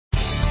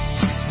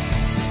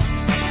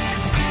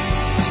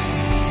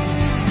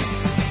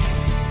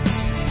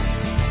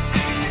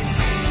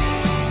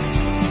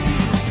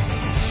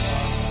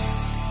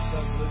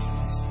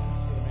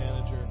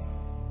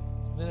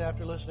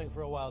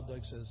while,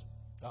 Doug says,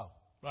 "Oh,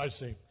 I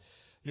see.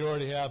 You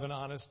already have an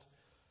honest,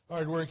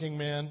 hard-working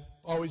man.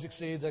 Always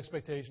exceeds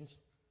expectations.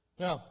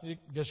 No, you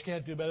guess you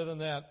can't do better than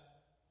that.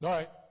 All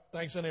right,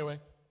 thanks anyway."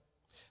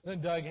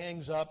 Then Doug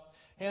hangs up,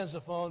 hands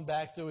the phone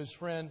back to his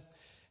friend,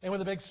 and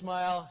with a big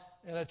smile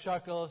and a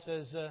chuckle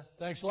says,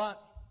 "Thanks a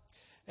lot."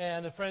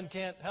 And the friend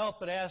can't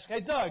help but ask,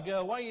 "Hey, Doug,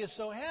 why are you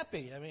so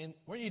happy? I mean,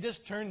 weren't you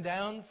just turned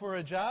down for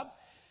a job?"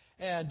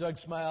 And Doug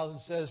smiles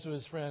and says to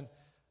his friend,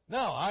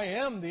 "No, I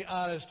am the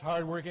honest,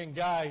 hardworking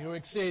guy who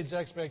exceeds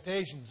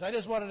expectations. I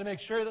just wanted to make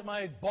sure that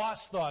my boss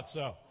thought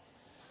so."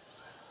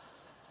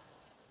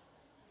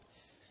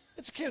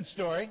 It's a cute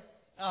story.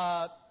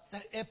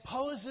 It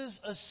poses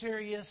a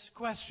serious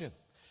question.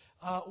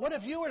 What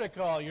if you were to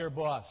call your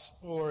boss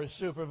or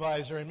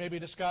supervisor and maybe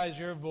disguise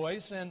your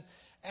voice and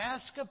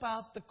ask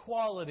about the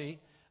quality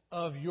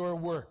of your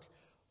work?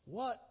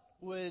 What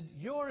would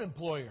your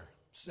employer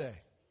say?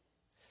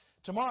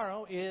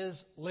 Tomorrow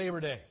is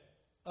Labor Day,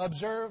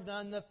 observed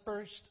on the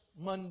first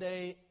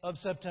Monday of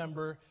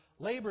September.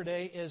 Labor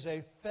Day is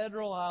a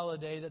federal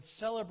holiday that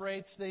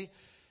celebrates the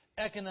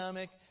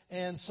economic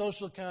and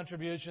social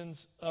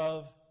contributions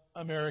of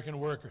American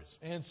workers.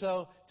 And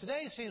so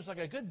today seems like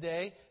a good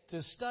day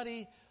to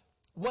study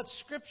what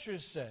Scripture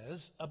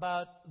says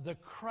about the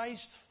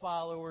Christ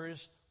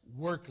followers'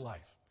 work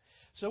life.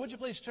 So would you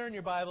please turn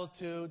your Bible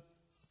to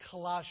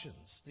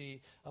Colossians,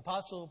 the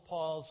Apostle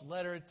Paul's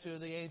letter to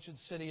the ancient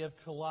city of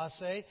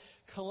Colossae.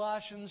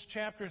 Colossians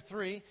chapter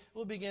 3,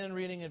 we'll begin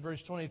reading at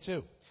verse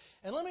 22.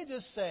 And let me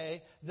just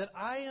say that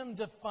I am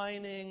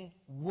defining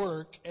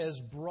work as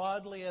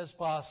broadly as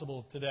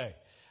possible today.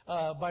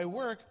 By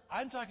work,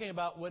 I'm talking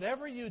about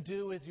whatever you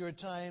do with your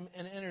time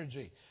and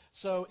energy.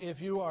 So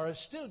if you are a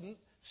student,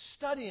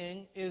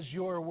 studying is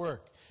your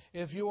work.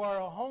 If you are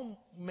a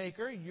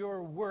homemaker,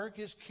 your work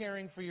is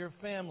caring for your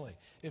family.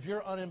 If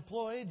you're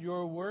unemployed,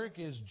 your work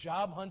is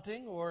job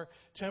hunting or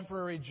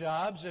temporary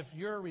jobs. If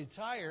you're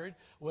retired,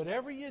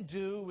 whatever you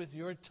do with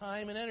your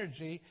time and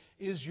energy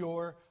is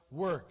your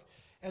work.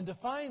 And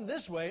defined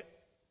this way,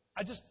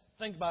 I just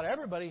think about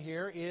everybody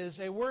here is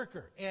a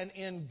worker. And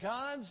in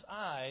God's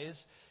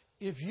eyes,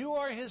 if you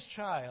are His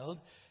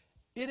child,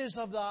 it is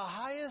of the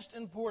highest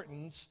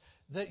importance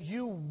that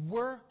you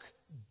work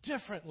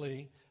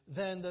differently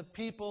than the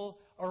people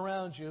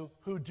around you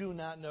who do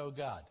not know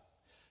God.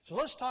 So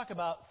let's talk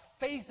about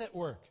faith at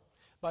work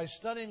by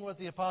studying what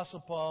the Apostle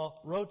Paul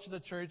wrote to the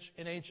church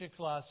in ancient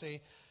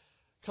Colossae,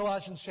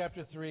 Colossians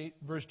chapter 3,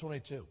 verse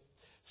 22.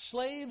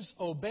 "Slaves,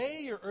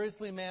 obey your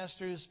earthly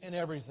masters in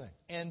everything,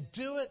 and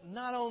do it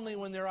not only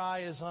when their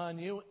eye is on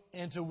you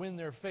and to win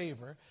their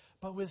favor,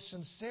 but with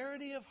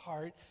sincerity of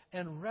heart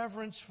and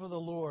reverence for the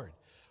Lord.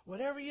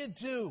 Whatever you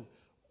do,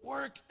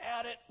 work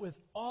at it with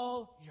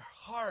all your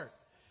heart,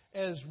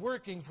 as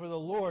working for the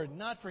Lord,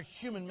 not for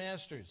human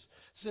masters,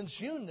 since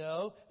you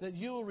know that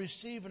you will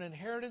receive an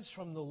inheritance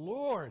from the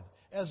Lord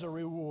as a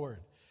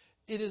reward.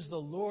 It is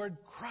the Lord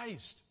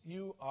Christ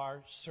you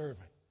are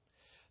serving."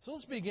 So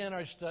let's begin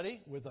our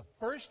study with the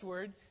first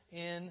word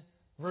in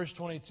verse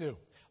 22.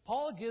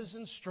 Paul gives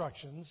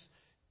instructions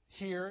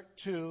here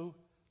to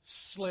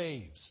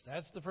slaves.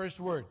 That's the first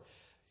word.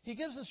 He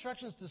gives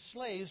instructions to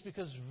slaves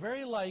because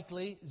very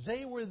likely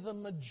they were the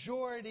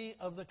majority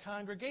of the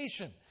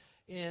congregation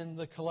in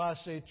the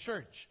Colossae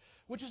church,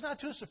 which is not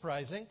too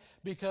surprising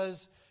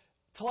because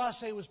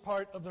Colossae was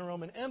part of the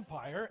Roman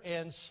Empire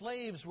and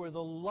slaves were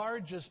the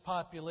largest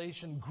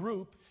population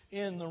group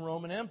in the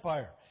Roman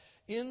Empire.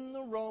 In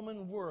the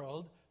Roman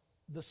world,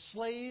 the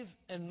slave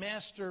and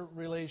master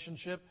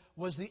relationship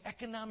was the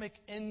economic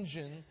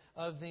engine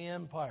of the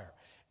empire.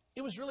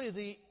 It was really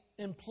the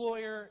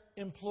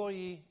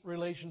employer-employee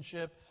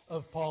relationship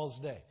of Paul's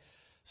day.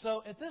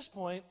 So at this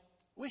point,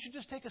 we should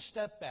just take a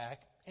step back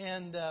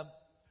and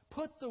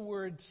put the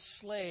word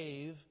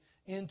slave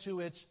into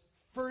its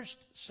first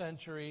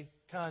century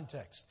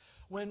context.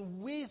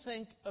 When we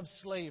think of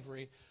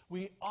slavery,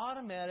 we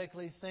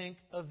automatically think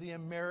of the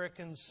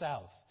American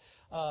South,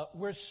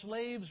 where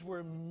slaves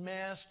were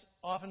massed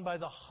often by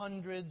the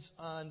hundreds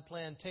on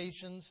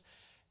plantations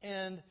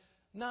and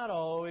not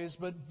always,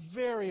 but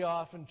very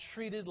often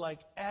treated like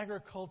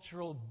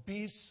agricultural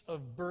beasts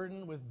of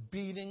burden with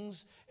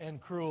beatings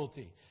and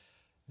cruelty.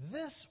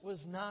 This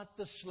was not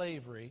the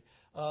slavery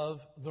of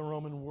the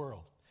Roman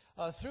world.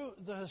 Through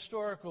the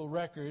historical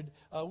record,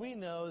 we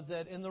know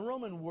that in the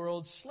Roman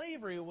world,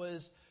 slavery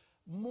was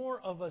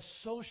more of a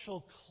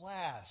social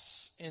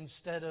class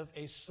instead of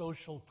a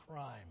social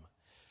crime.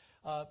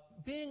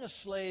 Being a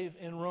slave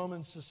in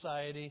Roman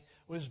society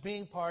was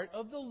being part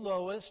of the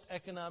lowest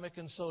economic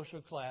and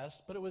social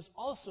class, but it was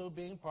also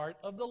being part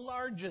of the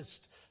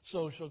largest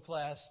social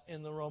class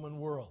in the Roman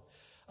world.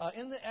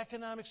 In the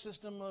economic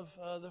system of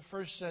the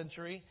first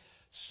century,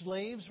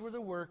 slaves were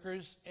the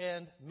workers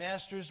and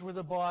masters were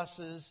the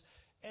bosses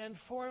and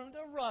formed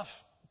a rough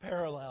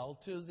parallel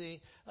to the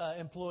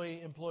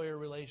employee-employer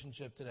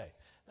relationship today.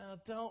 Now,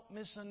 don't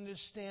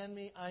misunderstand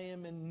me. I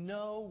am in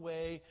no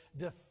way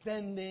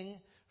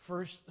defending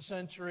first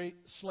century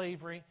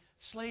slavery.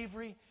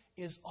 Slavery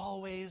is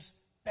always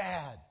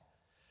bad.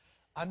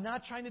 I'm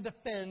not trying to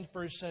defend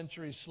first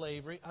century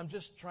slavery. I'm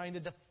just trying to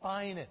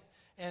define it.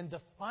 And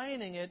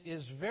defining it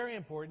is very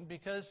important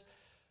because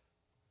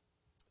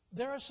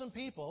there are some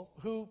people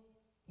who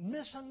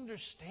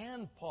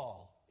misunderstand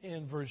Paul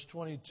in verse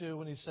 22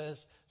 when he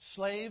says,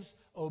 "Slaves,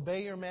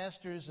 obey your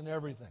masters in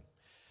everything."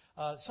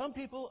 Some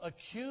people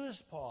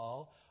accuse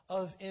Paul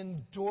of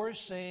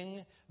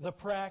endorsing the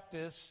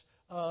practice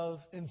of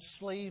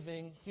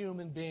enslaving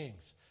human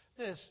beings.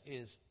 This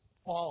is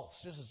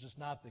false. This is just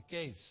not the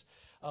case.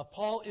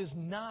 Paul is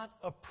not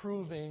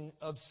approving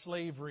of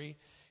slavery.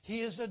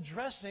 He is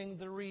addressing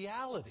the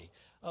reality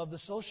of the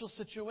social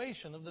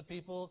situation of the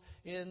people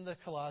in the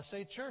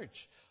Colossae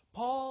church.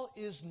 Paul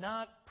is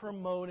not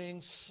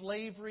promoting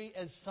slavery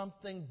as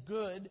something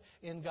good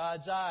in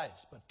God's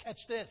eyes. But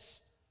catch this.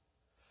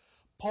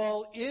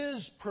 Paul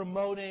is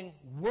promoting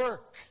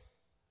work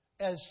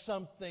as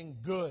something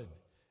good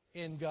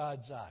in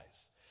God's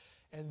eyes.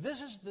 And this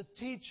is the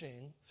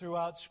teaching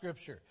throughout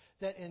Scripture,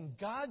 that in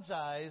God's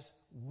eyes,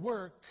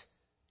 work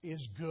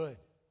is good.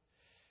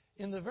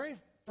 In the very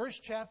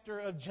first chapter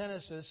of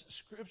Genesis,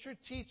 Scripture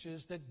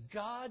teaches that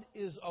God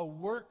is a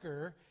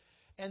worker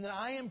and that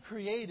I am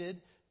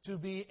created to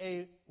be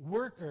a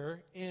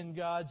worker in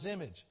God's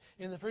image.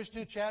 In the first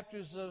two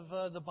chapters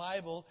of the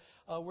Bible,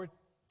 we're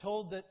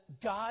told that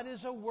God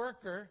is a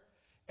worker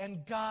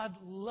and God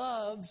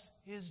loves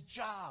His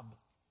job.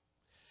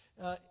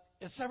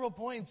 At several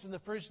points in the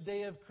first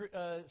day of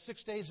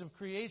 6 days of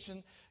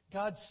creation,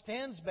 God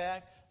stands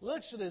back,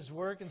 looks at His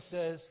work, and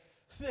says,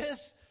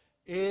 "This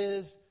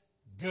is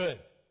good."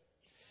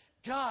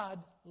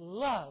 God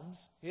loves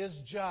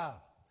His job.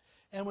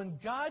 And when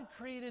God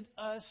created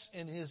us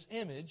in His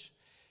image,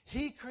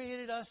 He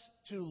created us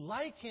to,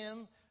 like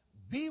Him,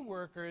 be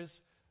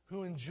workers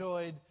who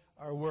enjoyed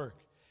our work.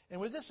 And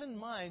with this in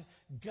mind,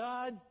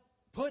 God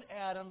put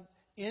Adam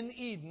in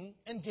Eden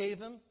and gave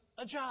him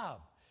a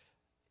job.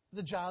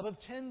 The job of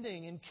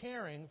tending and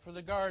caring for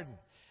the garden.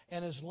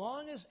 And as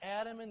long as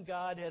Adam and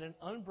God had an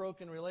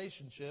unbroken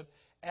relationship,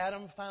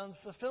 Adam found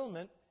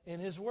fulfillment in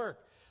his work.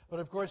 But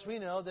of course we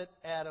know that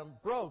Adam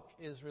broke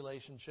his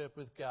relationship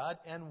with God,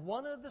 and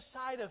one of the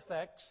side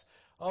effects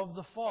of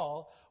the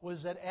fall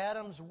was that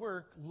Adam's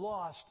work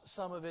lost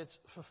some of its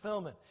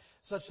fulfillment.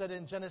 Such that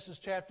in Genesis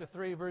chapter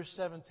 3, verse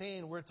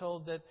 17, we're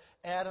told that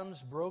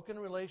Adam's broken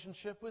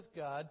relationship with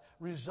God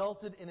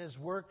resulted in his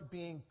work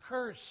being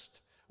cursed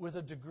with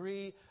a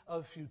degree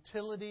of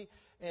futility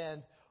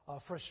and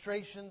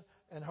frustration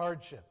and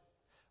hardship.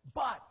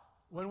 But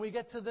when we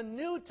get to the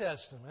New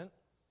Testament,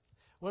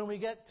 when we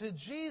get to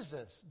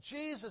Jesus,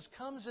 Jesus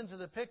comes into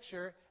the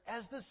picture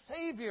as the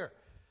Savior.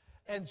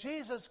 And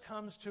Jesus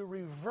comes to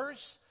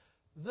reverse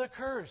the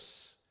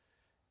curse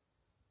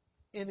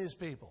in His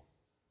people.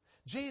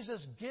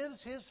 Jesus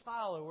gives His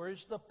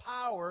followers the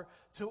power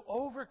to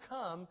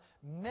overcome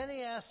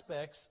many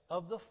aspects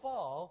of the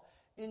fall,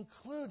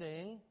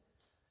 including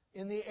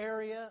in the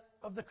area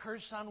of the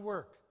curse on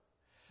work.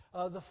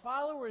 The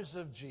followers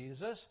of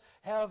Jesus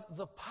have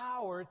the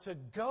power to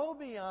go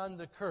beyond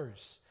the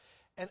curse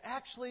and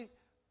actually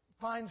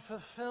find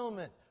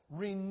fulfillment,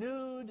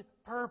 renewed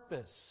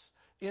purpose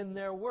in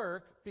their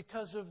work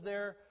because of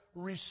their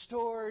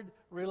restored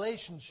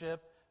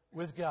relationship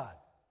with God.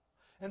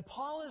 And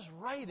Paul is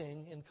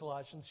writing in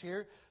Colossians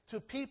here to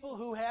people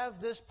who have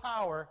this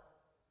power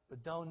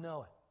but don't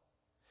know it.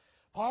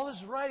 Paul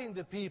is writing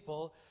to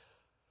people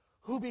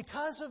who,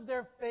 because of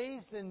their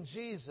faith in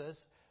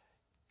Jesus,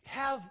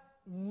 have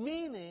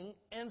meaning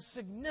and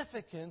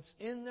significance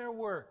in their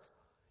work,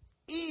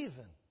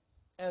 even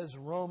as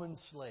Roman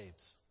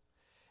slaves.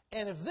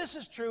 And if this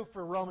is true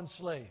for Roman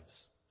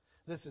slaves,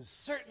 this is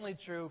certainly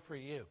true for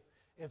you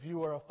if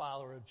you are a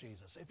follower of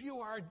Jesus. If you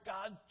are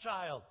God's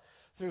child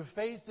through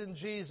faith in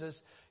Jesus,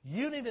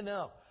 you need to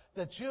know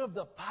that you have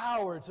the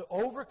power to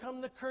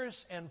overcome the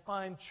curse and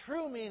find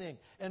true meaning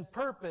and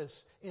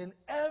purpose in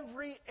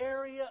every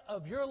area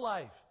of your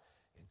life,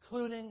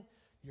 including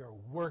your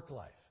work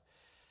life.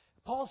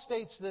 Paul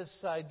states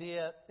this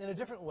idea in a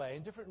different way,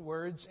 in different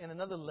words, in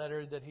another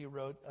letter that he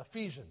wrote,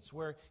 Ephesians,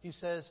 where he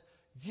says,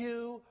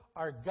 "You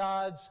are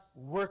God's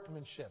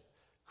workmanship,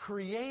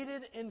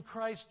 created in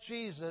Christ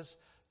Jesus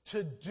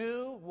to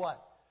do"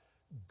 what?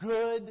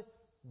 Good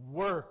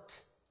work,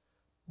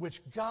 which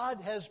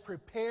God has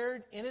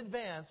prepared in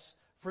advance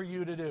for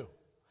you to do.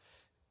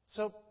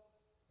 So,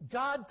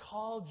 God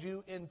called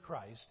you in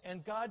Christ,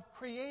 and God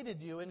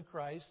created you in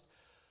Christ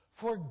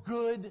for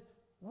good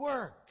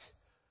work,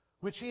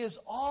 which He has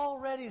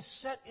already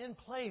set in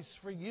place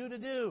for you to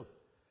do.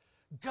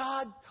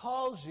 God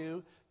calls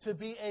you to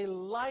be a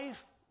life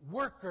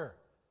worker,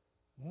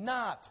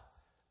 not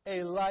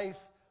a life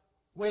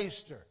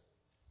waster.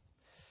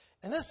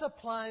 And this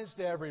applies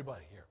to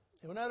everybody here.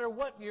 No matter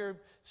what your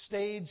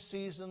stage,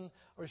 season,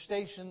 or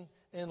station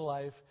in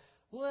life,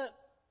 but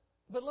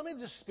let me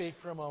just speak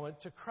for a moment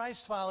to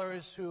Christ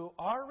followers who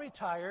are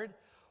retired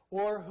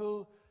or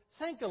who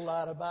think a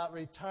lot about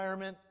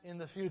retirement in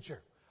the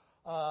future.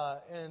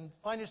 And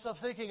find yourself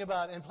thinking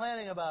about and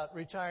planning about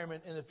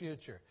retirement in the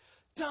future.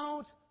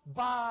 Don't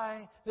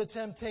buy the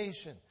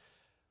temptation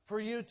for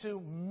you to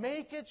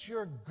make it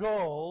your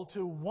goal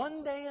to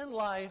one day in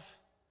life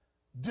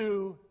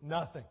do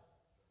nothing.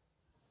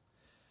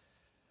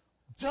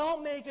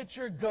 Don't make it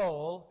your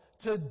goal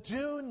to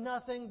do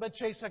nothing but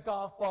chase a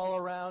golf ball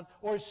around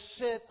or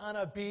sit on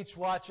a beach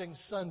watching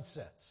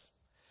sunsets.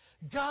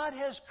 God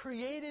has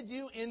created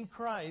you in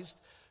Christ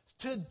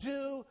to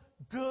do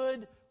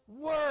good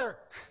work.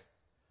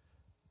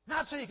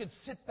 Not so you can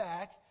sit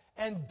back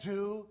and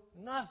do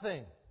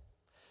nothing.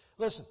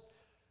 Listen,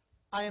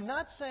 I am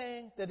not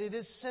saying that it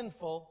is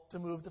sinful to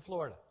move to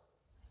Florida.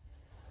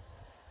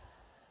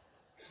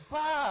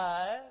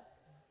 But,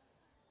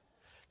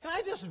 can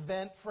I just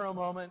vent for a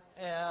moment?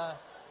 I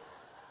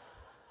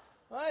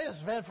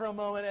just vent for a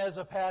moment as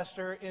a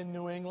pastor in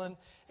New England.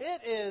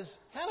 It is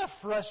kind of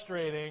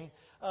frustrating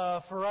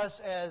for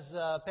us as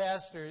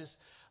pastors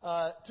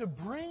to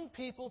bring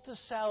people to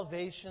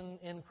salvation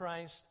in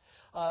Christ,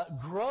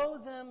 grow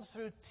them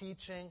through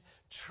teaching,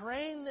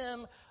 train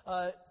them,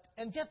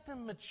 and get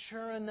them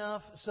mature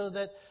enough so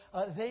that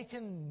they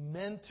can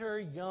mentor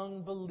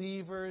young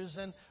believers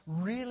and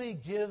really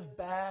give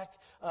back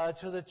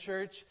to the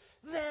church.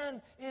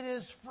 Then it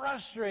is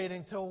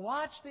frustrating to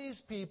watch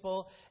these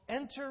people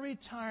enter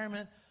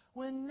retirement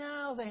when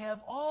now they have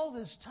all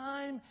this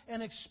time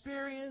and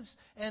experience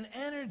and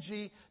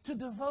energy to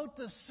devote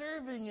to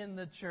serving in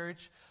the church.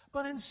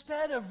 But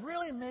instead of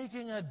really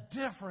making a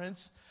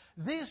difference,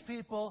 these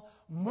people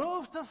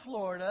move to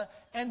Florida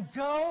and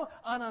go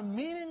on a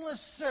meaningless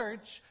search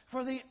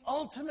for the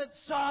ultimate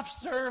soft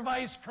serve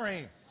ice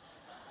cream.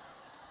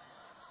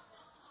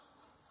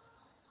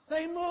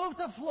 They move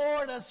to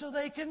Florida so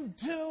they can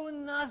do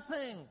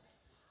nothing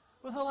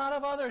with a lot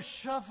of other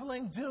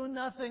shuffling,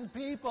 do-nothing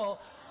people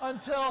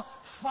until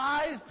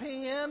 5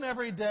 p.m.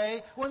 every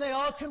day when they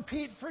all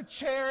compete for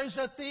chairs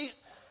at the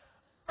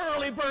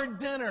early bird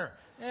dinner.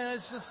 And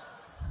it's just,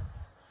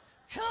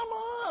 come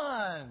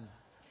on.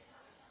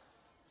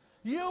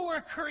 You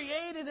were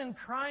created in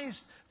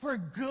Christ for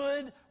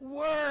good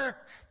work.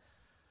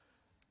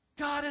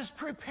 God has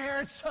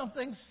prepared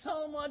something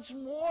so much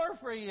more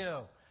for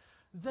you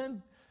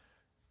than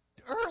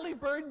early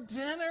bird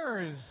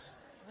dinners.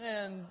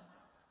 And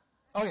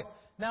okay,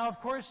 now of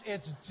course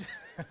it's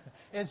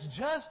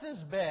just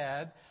as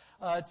bad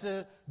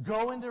to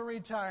go into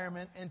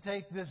retirement and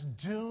take this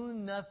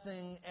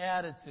do-nothing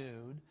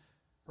attitude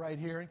right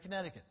here in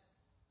Connecticut.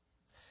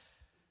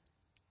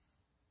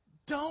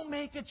 Don't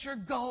make it your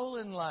goal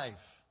in life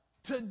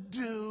to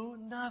do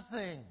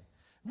nothing.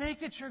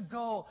 Make it your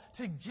goal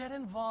to get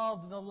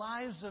involved in the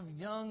lives of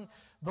young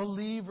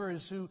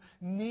believers who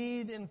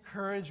need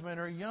encouragement,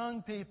 or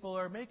young people,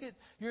 or make it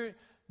your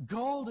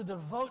goal to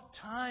devote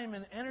time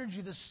and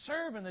energy to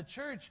serve in the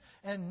church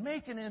and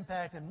make an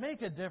impact and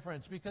make a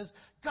difference, because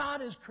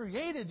God has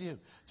created you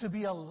to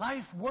be a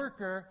life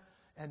worker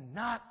and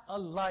not a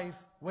life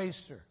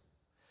waster.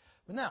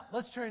 But now,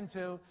 let's turn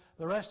to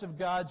the rest of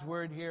God's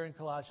Word here in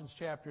Colossians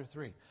chapter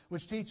 3,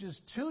 which teaches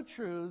two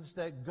truths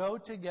that go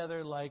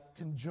together like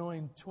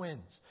conjoined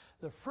twins.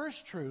 The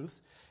first truth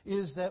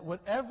is that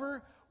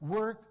whatever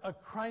work a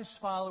Christ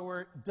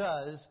follower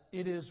does,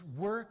 it is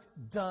work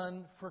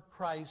done for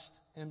Christ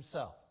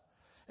Himself.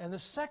 And the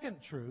second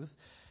truth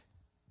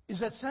is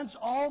that since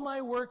all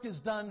my work is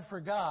done for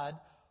God,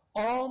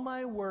 all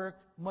my work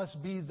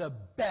must be the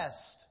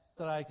best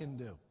that I can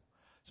do.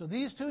 So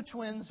these two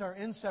twins are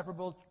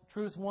inseparable.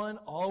 Truth one,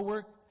 all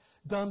work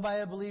done by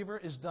a believer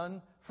is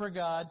done for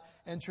God.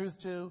 And truth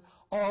two,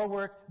 all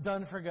work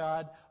done for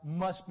God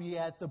must be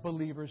at the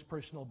believer's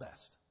personal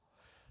best.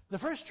 The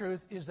first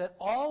truth is that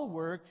all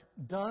work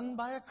done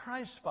by a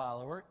Christ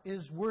follower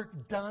is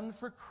work done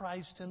for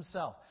Christ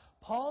Himself.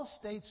 Paul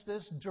states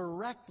this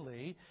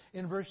directly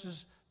in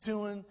verses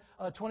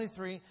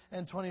 23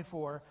 and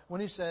 24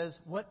 when he says,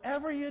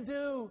 "Whatever you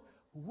do,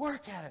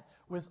 work at it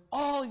with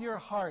all your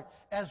heart,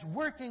 as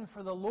working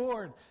for the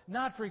Lord,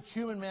 not for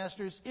human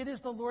masters. It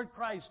is the Lord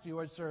Christ you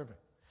are serving."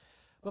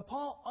 But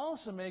Paul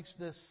also makes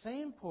this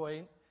same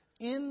point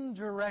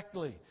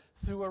indirectly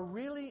through a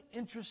really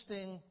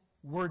interesting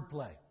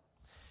wordplay.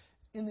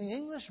 In the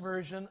English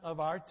version of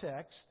our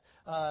text,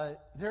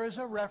 there is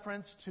a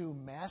reference to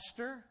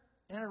master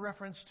and a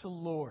reference to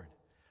Lord.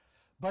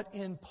 But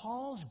in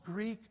Paul's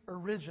Greek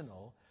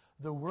original,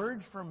 the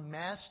word for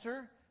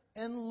master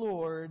and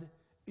Lord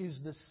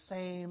is the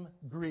same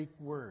Greek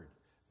word,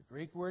 the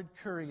Greek word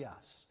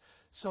kurios.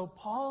 So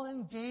Paul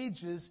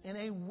engages in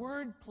a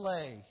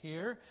wordplay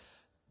here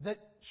that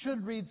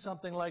should read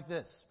something like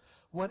this.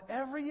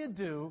 Whatever you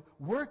do,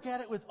 work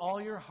at it with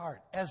all your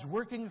heart, as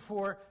working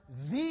for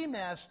the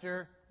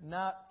master,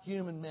 not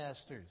human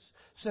masters,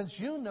 since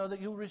you know that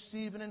you'll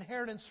receive an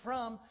inheritance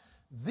from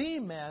the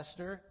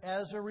master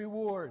as a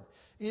reward.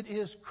 It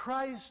is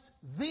Christ,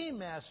 the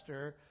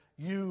master,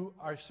 you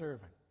are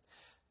serving.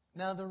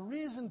 Now, the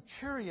reason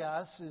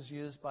kurios is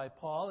used by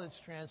Paul, it's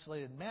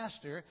translated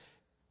master,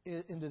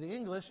 into the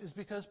English, is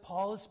because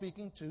Paul is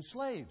speaking to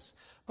slaves.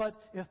 But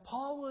if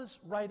Paul was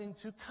writing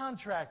to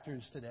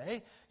contractors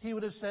today, he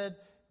would have said,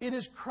 "It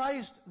is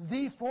Christ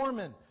the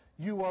foreman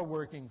you are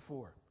working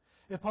for."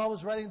 If Paul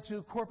was writing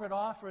to corporate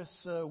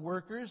office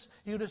workers,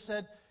 he would have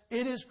said,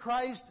 "It is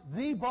Christ,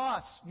 the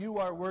boss, you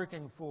are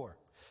working for."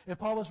 If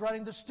Paul was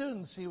writing to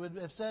students, he would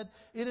have said,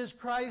 "It is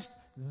Christ,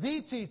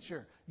 the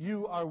teacher,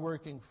 you are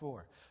working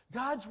for."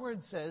 God's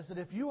Word says that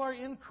if you are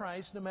in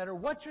Christ, no matter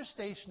what your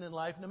station in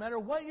life, no matter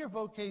what your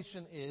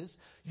vocation is,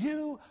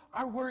 you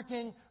are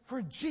working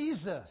for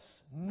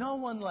Jesus, no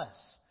one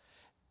less.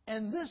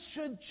 And this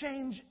should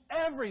change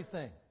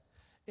everything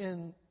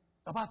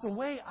about the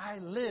way I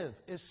live,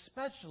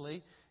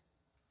 especially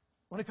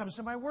when it comes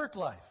to my work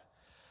life.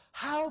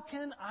 How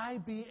can I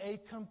be a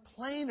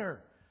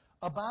complainer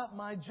about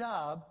my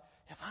job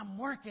if I'm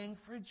working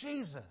for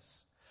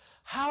Jesus?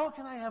 How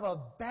can I have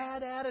a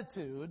bad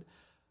attitude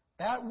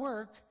at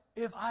work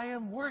if I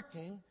am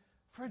working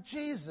for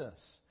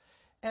Jesus?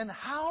 And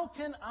how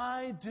can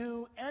I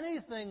do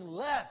anything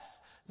less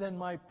than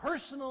my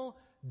personal,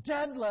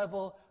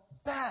 dead-level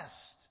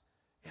best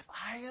if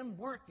I am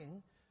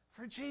working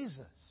for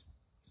Jesus?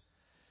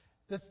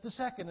 That's the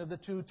second of the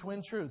two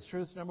twin truths.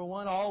 Truth number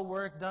one, all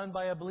work done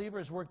by a believer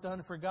is work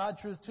done for God.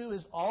 Truth two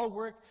is all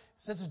work,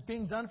 since it's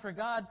being done for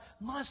God,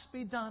 must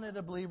be done at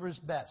a believer's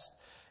best.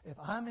 If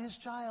I'm His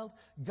child,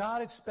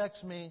 God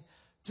expects me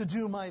to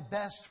do my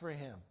best for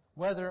Him,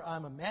 whether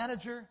I'm a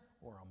manager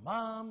or a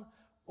mom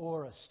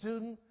or a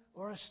student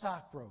or a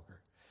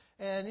stockbroker.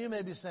 And you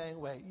may be saying,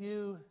 wait,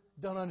 you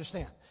don't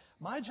understand.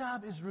 My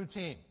job is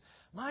routine.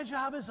 My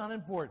job is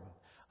unimportant.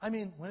 I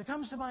mean, when it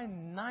comes to my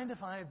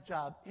 9-to-5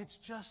 job, it's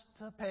just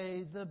to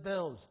pay the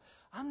bills.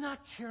 I'm not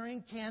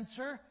curing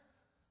cancer.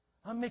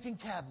 I'm making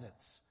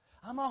cabinets.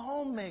 I'm a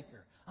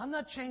homemaker. I'm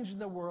not changing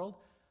the world.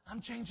 I'm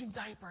changing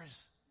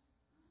diapers.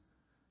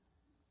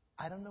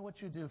 I don't know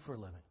what you do for a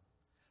living,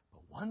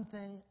 but one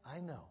thing I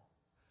know.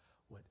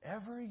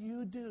 Whatever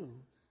you do,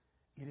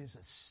 it is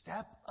a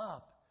step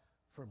up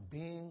from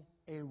being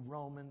a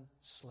Roman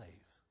slave.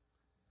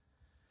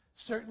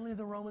 Certainly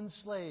the Roman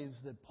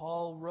slaves that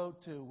Paul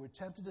wrote to were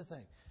tempted to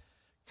think,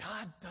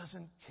 God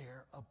doesn't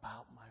care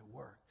about my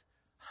work.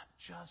 I'm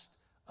just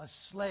a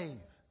slave.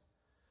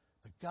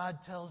 But God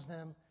tells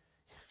them,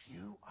 if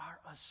you are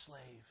a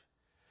slave,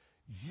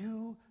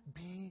 you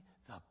be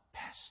the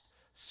best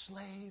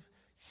slave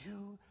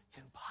you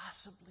can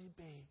possibly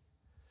be,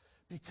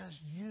 because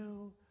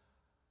you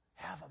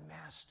have a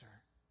master,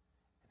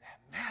 and that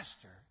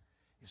master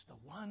is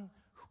the one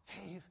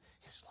who gave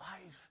his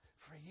life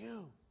for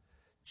you,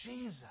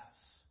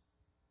 Jesus.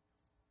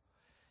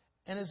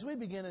 And as we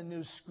begin a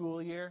new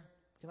school year,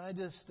 can I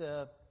just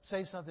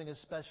say something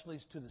especially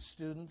to the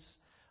students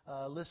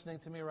listening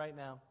to me right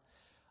now?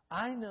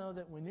 I know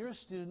that when you're a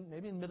student,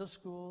 maybe in middle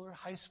school or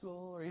high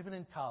school or even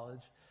in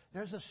college,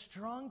 there's a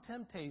strong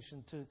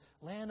temptation to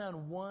land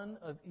on one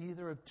of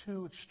either of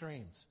two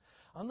extremes.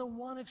 On the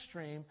one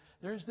extreme,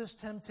 there's this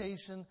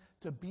temptation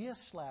to be a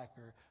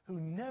slacker who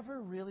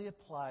never really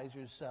applies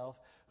yourself,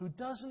 who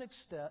doesn't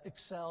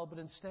excel, but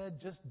instead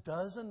just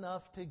does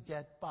enough to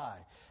get by.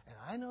 And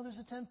I know there's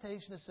a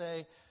temptation to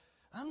say,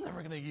 I'm never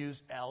going to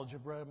use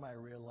algebra in my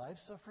real life,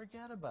 so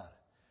forget about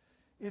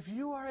it. If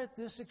you are at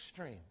this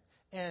extreme,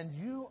 and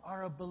you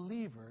are a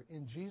believer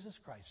in Jesus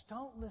Christ,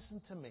 don't listen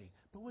to me,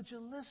 but would you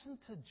listen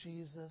to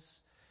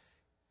Jesus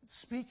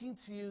speaking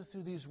to you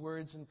through these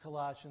words in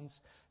Colossians,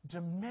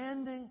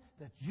 demanding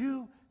that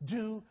you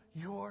do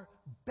your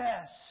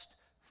best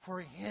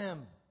for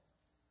Him.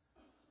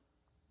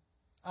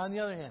 On the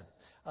other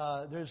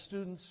hand, there's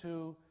students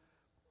who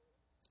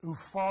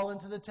fall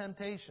into the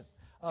temptation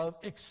of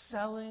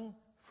excelling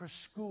for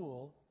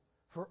school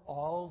for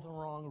all the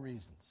wrong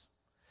reasons.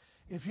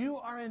 If you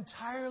are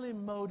entirely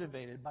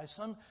motivated by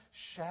some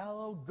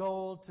shallow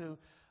goal to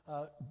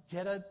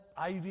get an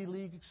Ivy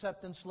League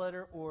acceptance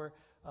letter or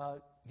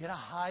get a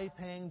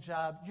high-paying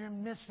job, you're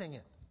missing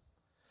it.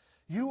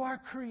 You are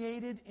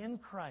created in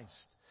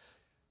Christ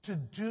to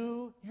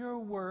do your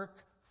work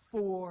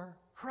for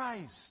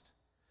Christ.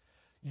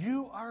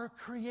 You are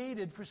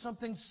created for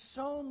something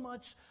so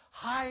much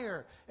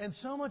higher and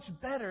so much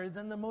better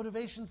than the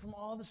motivation from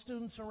all the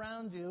students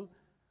around you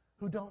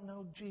who don't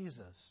know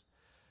Jesus.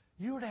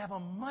 You would have a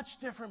much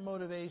different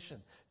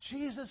motivation.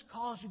 Jesus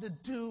calls you to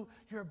do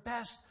your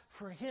best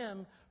for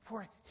Him,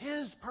 for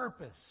His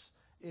purpose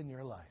in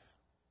your life.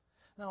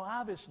 Now,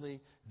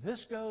 obviously,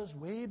 this goes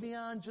way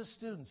beyond just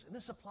students, and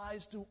this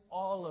applies to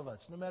all of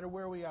us, no matter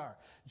where we are.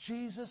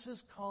 Jesus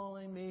is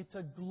calling me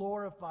to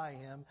glorify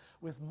Him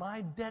with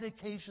my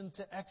dedication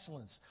to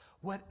excellence,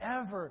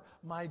 whatever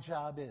my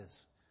job is.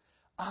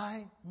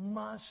 I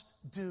must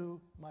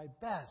do my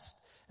best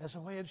as a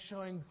way of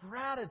showing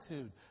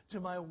gratitude to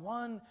my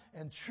one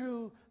and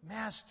true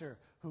Master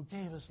who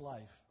gave His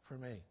life for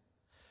me.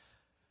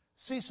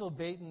 Cecil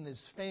Baton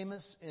is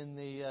famous in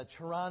the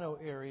Toronto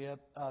area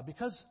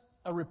because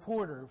a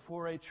reporter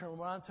for a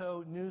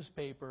Toronto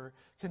newspaper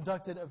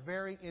conducted a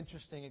very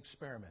interesting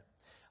experiment.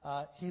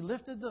 He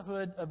lifted the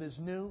hood of his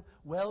new,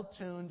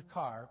 well-tuned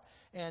car,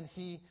 and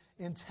he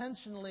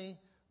intentionally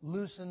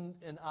loosened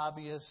an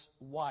obvious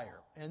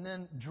wire, and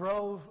then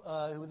drove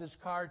with his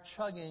car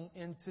chugging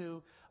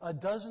into a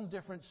dozen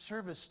different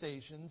service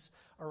stations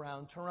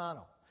around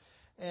Toronto.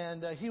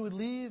 And he would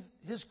leave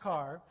his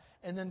car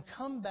and then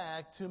come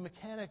back to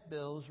mechanic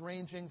bills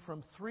ranging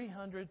from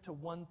 $300 to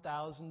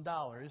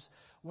 $1,000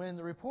 when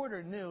the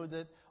reporter knew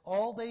that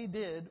all they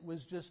did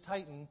was just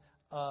tighten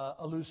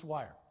a loose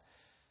wire.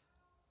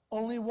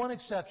 Only one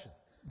exception.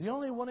 The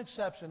only one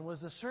exception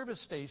was the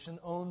service station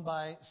owned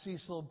by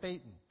Cecil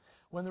Baton.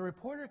 When the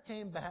reporter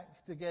came back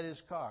to get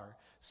his car,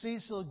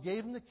 Cecil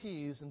gave him the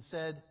keys and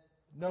said,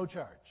 "No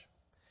charge."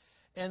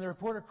 And the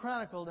reporter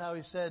chronicled how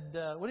he said,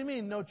 "What do you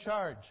mean, no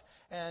charge?"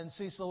 And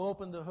Cecil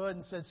opened the hood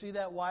and said, "See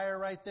that wire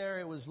right there?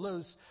 It was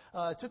loose.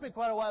 It took me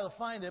quite a while to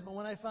find it, but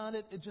when I found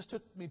it, it just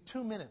took me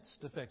 2 minutes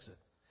to fix it."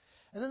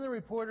 And then the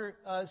reporter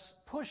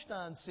pushed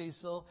on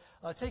Cecil,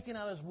 taking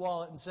out his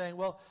wallet and saying,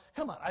 "Well,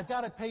 come on, I've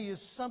got to pay you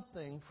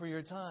something for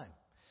your time."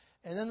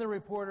 And then the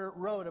reporter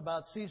wrote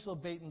about Cecil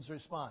Baton's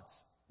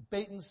response.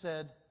 Baton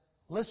said,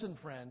 "Listen,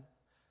 friend,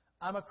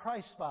 I'm a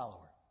Christ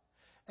follower,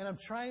 and I'm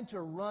trying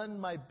to run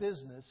my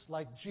business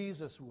like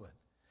Jesus would.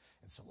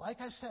 And so,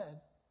 like I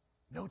said,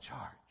 no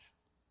charge."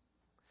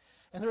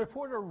 And the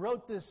reporter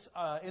wrote this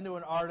into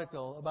an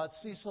article about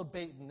Cecil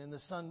Baton in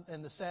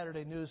the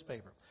Saturday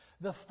newspaper.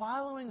 The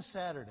following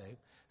Saturday,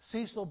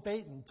 Cecil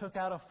Baton took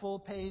out a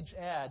full-page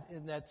ad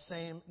in that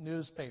same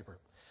newspaper.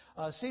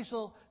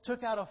 Cecil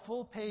took out a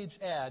full-page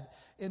ad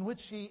in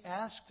which he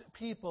asked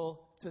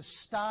people to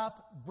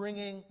stop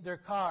bringing their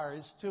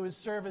cars to his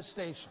service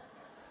station.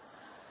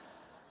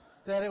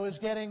 That it was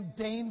getting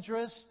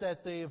dangerous,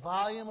 that the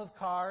volume of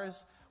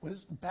cars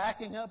was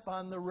backing up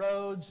on the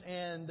roads,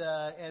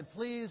 and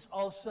please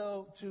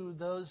also to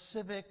those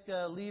civic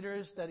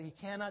leaders that he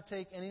cannot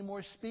take any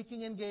more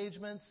speaking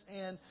engagements,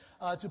 and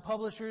to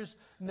publishers,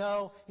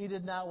 no, he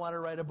did not want to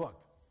write a book.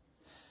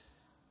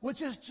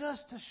 Which is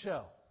just to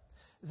show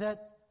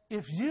that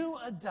if you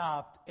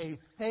adopt a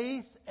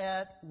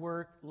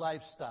faith-at-work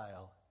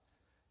lifestyle,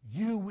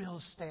 you will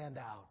stand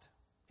out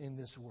in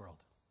this world.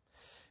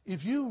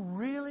 If you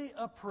really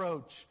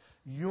approach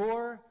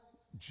your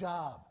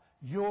job,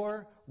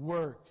 your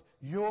work,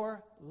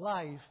 your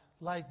life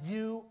like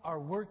you are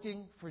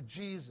working for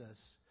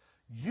Jesus,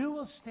 you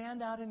will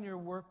stand out in your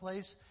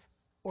workplace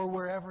or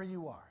wherever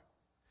you are.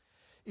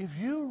 If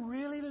you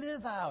really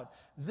live out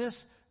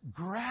this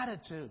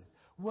gratitude,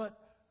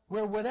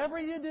 where whatever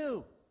you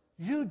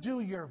do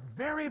your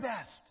very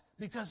best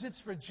because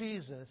it's for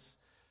Jesus,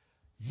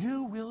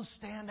 you will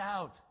stand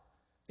out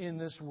in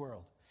this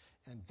world.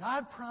 And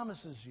God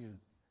promises you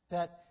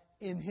that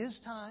in His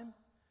time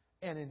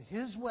and in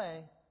His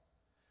way,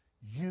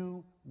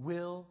 you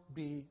will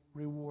be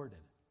rewarded.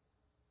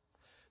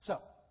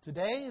 So,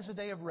 today is a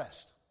day of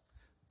rest.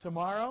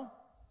 Tomorrow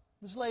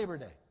is Labor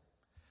Day.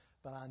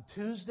 But on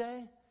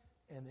Tuesday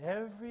and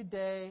every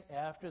day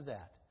after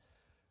that,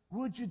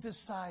 would you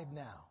decide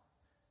now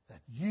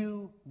that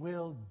you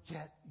will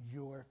get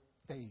your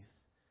faith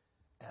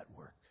at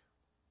work?